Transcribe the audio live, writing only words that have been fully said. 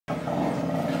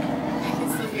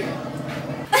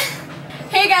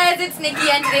guys, it's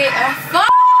Nikki and today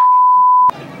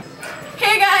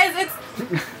Hey guys, it's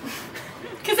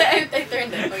because I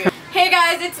turned it. Okay. Hey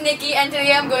guys, it's Nikki and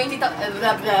today I'm going to talk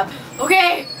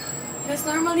Okay. This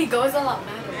normally goes a lot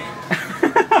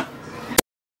better.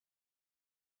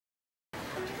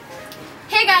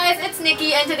 Hey guys, it's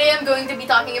Nikki and today I'm going to be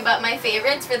talking about my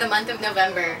favorites for the month of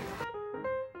November.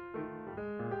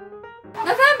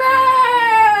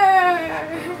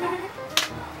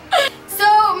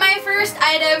 So my first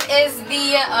item is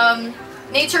the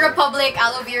Nature Republic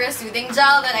Aloe Vera Soothing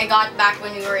Gel that I got back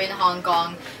when we were in Hong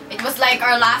Kong. It was like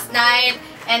our last night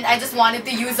and I just wanted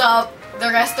to use up the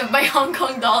rest of my Hong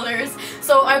Kong dollars.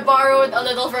 So I borrowed a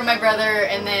little from my brother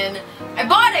and then I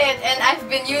bought it and I've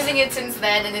been using it since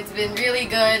then and it's been really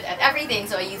good at everything.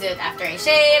 So I use it after I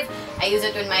shave, I use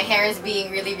it when my hair is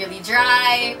being really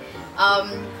dry,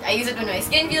 I use it when my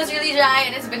skin feels really dry,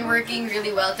 and it's been working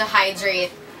really well to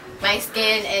hydrate my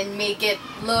skin and make it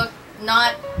look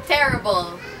not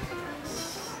terrible.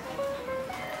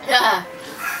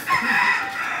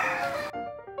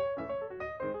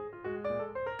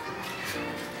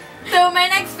 So my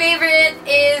next favorite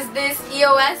is this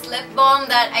EOS lip balm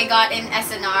that I got in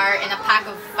SNR in a pack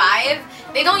of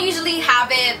 5. They don't usually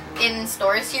have it in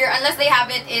stores here unless they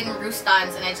have it in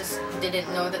Rustan's, and I just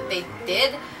didn't know that they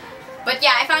did. But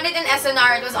yeah, I found it in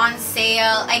SNR. It was on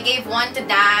sale. I gave one to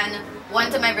Dan,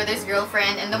 one to my brother's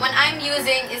girlfriend, and the one I'm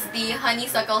using is the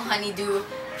Honeysuckle Honeydew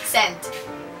scent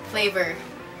flavor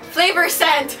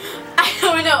scent. I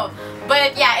don't know,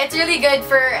 but yeah, it's really good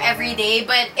for every day.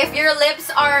 But if your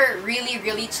lips are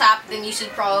really chapped, then you should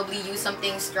probably use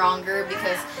something stronger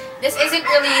because this isn't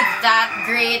really that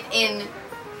great in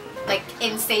like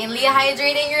insanely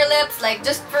hydrating your lips. Like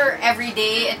just for every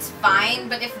day it's fine,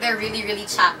 but if they're really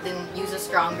chapped, then use a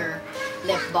stronger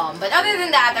lip balm. But other than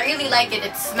that, I really like it.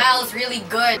 It smells really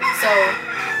good, so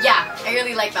yeah, I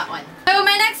really like that one. So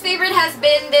my next favorite has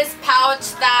been this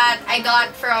pouch that I got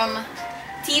from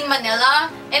Team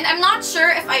Manila, and I'm not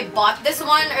sure if I bought this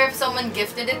one or if someone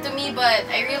gifted it to me, but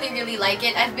I really like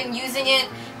it. I've been using it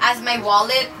as my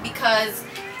wallet because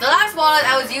the last wallet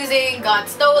I was using got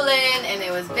stolen and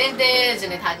it was vintage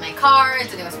and it had my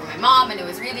cards and it was for my mom and it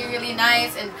was really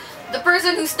nice, and the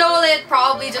person who stole it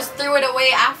probably just threw it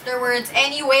away afterwards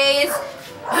anyways.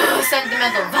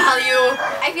 Sentimental value.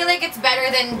 I feel like it's better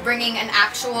than bringing an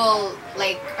actual,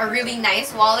 like, a really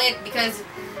nice wallet, because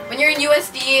when you're in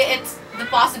USD, it's the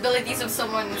possibilities of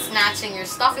someone snatching your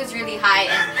stuff is really high,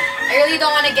 and I really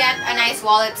don't want to get a nice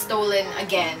wallet stolen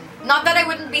again. Not that I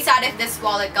wouldn't be sad if this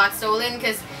wallet got stolen,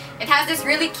 because it has this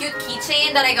really cute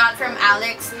keychain that I got from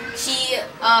Alex. She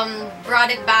brought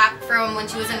it back from when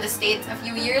she was in the States a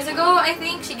few years ago, I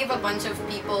think. She gave a bunch of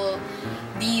people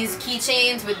these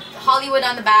keychains with Hollywood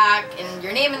on the back and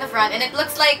your name in the front, and it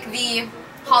looks like the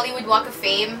Hollywood Walk of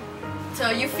Fame. So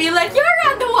you feel like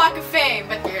you're on the Walk of Fame,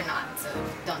 but you're not, so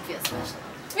don't feel special.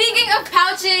 Speaking of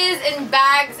pouches and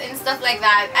bags and stuff like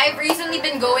that, I've recently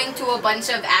been going to a bunch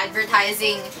of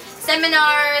advertising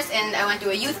seminars, and I went to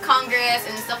a youth congress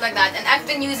and stuff like that, and I've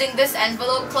been using this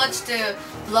envelope clutch to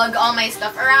lug all my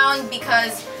stuff around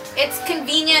because it's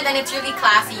convenient and it's really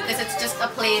classy because it's just a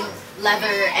plain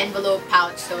leather envelope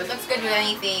pouch, so it looks good with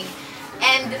anything.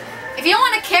 And if you don't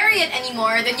want to carry it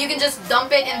anymore, then you can just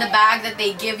dump it in the bag that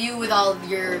they give you with all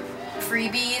your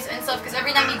freebies and stuff, because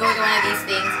every time you go to one of these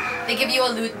things, they give you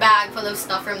a loot bag full of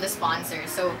stuff from the sponsor.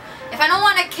 So if I don't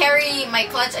want to carry my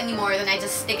clutch anymore, then I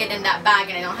just stick it in that bag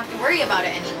and I don't have to worry about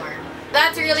it anymore.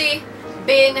 That's really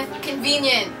been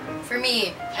convenient for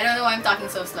me. I don't know why I'm talking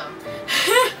so slow.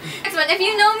 Next one. If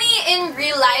you know me in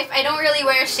real life, I don't really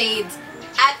wear shades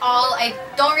at all. I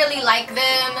don't really like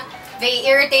them. They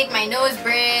irritate my nose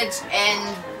bridge,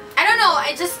 and I don't know,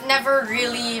 I just never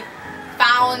really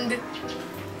found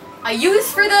a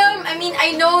use for them. I mean,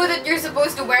 I know that you're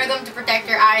supposed to wear them to protect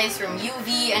your eyes from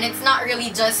UV, and it's not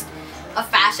really just a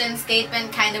fashion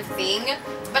statement kind of thing,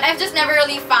 but I've just never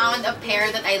really found a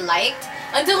pair that I liked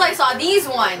until I saw these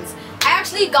ones. I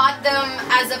actually got them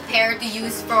as a pair to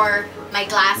use for my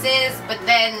glasses, but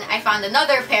then I found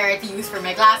another pair to use for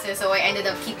my glasses, so I ended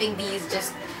up keeping these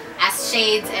just as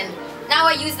shades, and now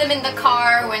I use them in the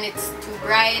car when it's too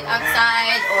bright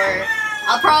outside, or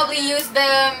I'll probably use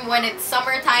them when it's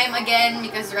summertime again,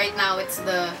 because right now it's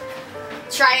the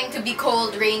trying to be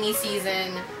cold rainy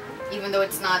season, even though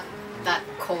it's not that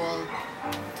cold.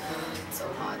 It's so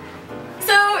hot.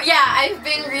 So yeah, I've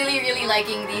been really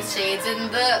liking these shades,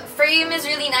 and the frame is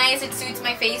really nice. It suits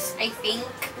my face, I think.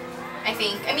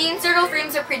 I mean, circle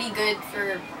frames are pretty good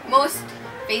for most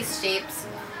face shapes,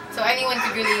 so anyone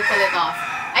could really pull it off.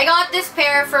 I got this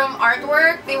pair from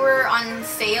Artwork. They were on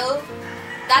sale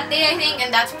that day, I think,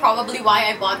 and that's probably why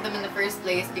I bought them in the first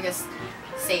place, because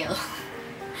sale.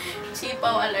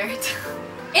 Cheapo alert.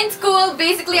 In school,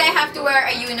 basically I have to wear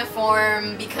a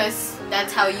uniform because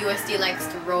that's how UST likes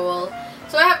to roll.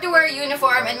 So I have to wear a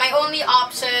uniform, and my only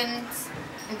options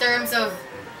in terms of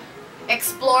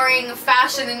exploring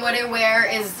fashion and what I wear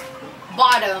is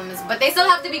bottoms, but they still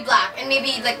have to be black, and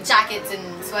maybe like jackets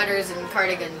and sweaters and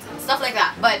cardigans and stuff like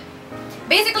that. But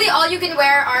basically all you can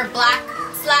wear are black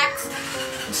slacks,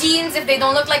 jeans if they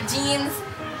don't look like jeans,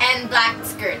 and black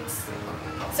skirts.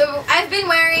 So I've been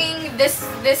wearing this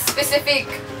specific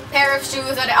pair of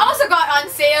shoes that I also got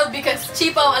on sale because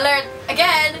cheapo alert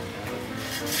again.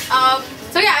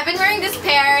 So yeah, I've been wearing this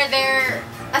pair. They're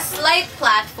a slight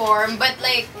platform, but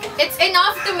like it's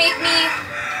enough to make me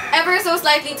ever so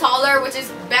slightly taller, which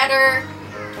is better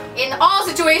in all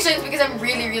situations because I'm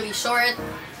really short.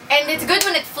 And it's good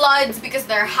when it floods because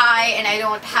they're high and I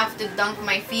don't have to dunk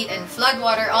my feet in flood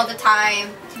water all the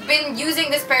time. I've been using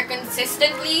this pair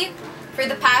consistently for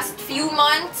the past few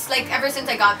months. Like ever since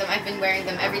I got them, I've been wearing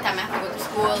them every time I have to go to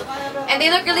school. And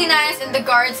they look really nice, and the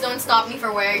guards don't stop me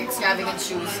for wearing extravagant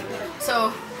shoes.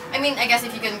 So, I mean, I guess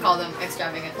if you can call them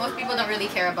extravagant. Most people don't really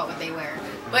care about what they wear.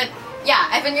 But yeah,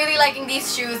 I've been really liking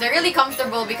these shoes. They're really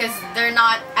comfortable because they're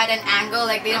not at an angle,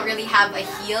 like they don't really have a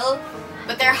heel.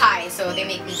 But they're high, so they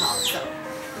make me tall. So,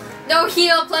 no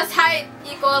heel plus height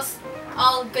equals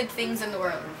all good things in the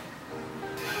world.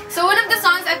 So one of the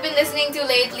songs I've been listening to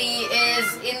lately is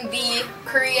in the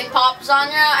Korean pop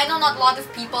genre. I know not a lot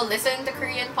of people listen to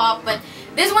Korean pop, but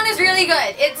this one is really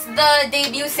good. It's the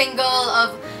debut single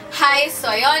of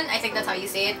Suhyun, I think that's how you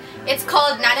say it. It's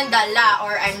called 나는 달라,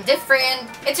 or I'm different.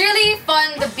 It's really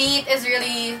fun. The beat is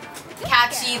really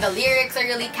catchy. The lyrics are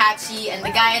really catchy, and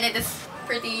the guy in it is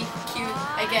pretty cute,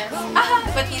 I guess.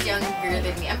 But he's younger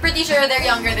than me. I'm pretty sure they're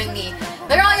younger than me.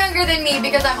 They're all younger than me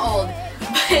because I'm old.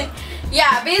 But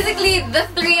yeah, basically the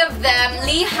three of them,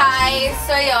 Lee,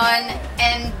 Suhyun,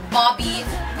 and Bobby,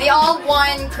 they all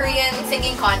won Korean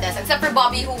singing contests, except for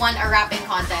Bobby who won a rapping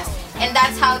contest. And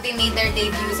that's how they made their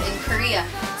debuts in Korea.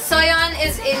 Suhyun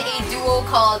is in a duo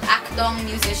called Akdong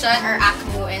Musician, or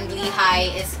Akmu, and Lee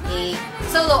is a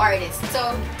solo artist.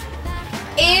 So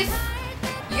if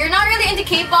you're not really into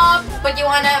K-pop, but you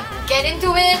wanna get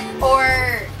into it,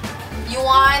 or you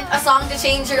want a song to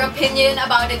change your opinion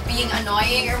about it being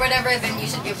annoying or whatever, then you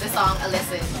should give the song a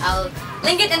listen. I'll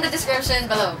link it in the description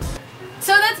below.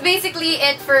 So that's basically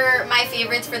it for my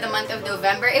favorites for the month of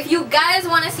November. If you guys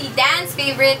want to see Dan's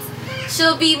favorites,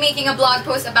 she'll be making a blog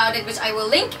post about it, which I will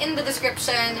link in the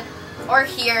description or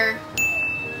here.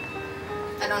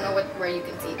 I don't know where you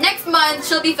can see. Next month,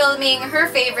 she'll be filming her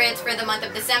favorites for the month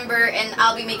of December, and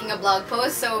I'll be making a blog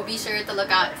post, so be sure to look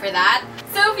out for that.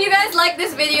 So if you guys like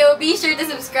this video, be sure to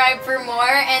subscribe for more,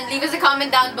 and leave us a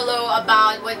comment down below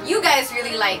about what you guys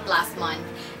really liked last month.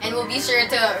 And we'll be sure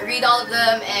to read all of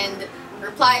them and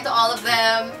reply to all of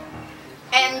them.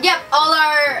 And yep, all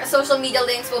our social media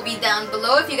links will be down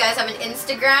below. If you guys have an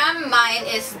Instagram, mine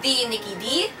is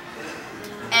NIKKI'S.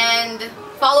 And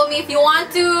follow me if you want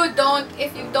to.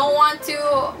 If you don't want to,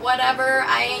 whatever.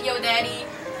 I ain't your daddy.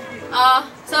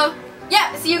 So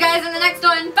yeah, see you guys in the next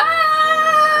one.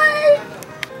 Bye!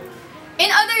 In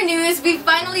other news, we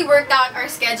finally worked out our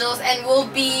schedules and we'll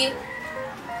be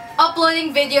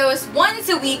uploading videos once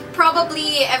a week,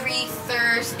 probably every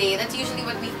Thursday. That's usually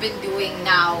what we've been doing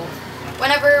now.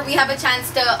 Whenever we have a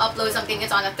chance to upload something,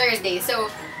 it's on a Thursday. So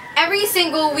every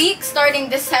single week, starting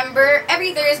December,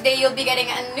 every Thursday, you'll be getting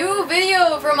a new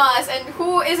video from us. And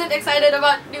who isn't excited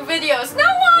about new videos? No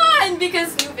one!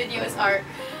 Because new videos are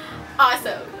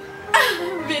awesome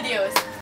videos.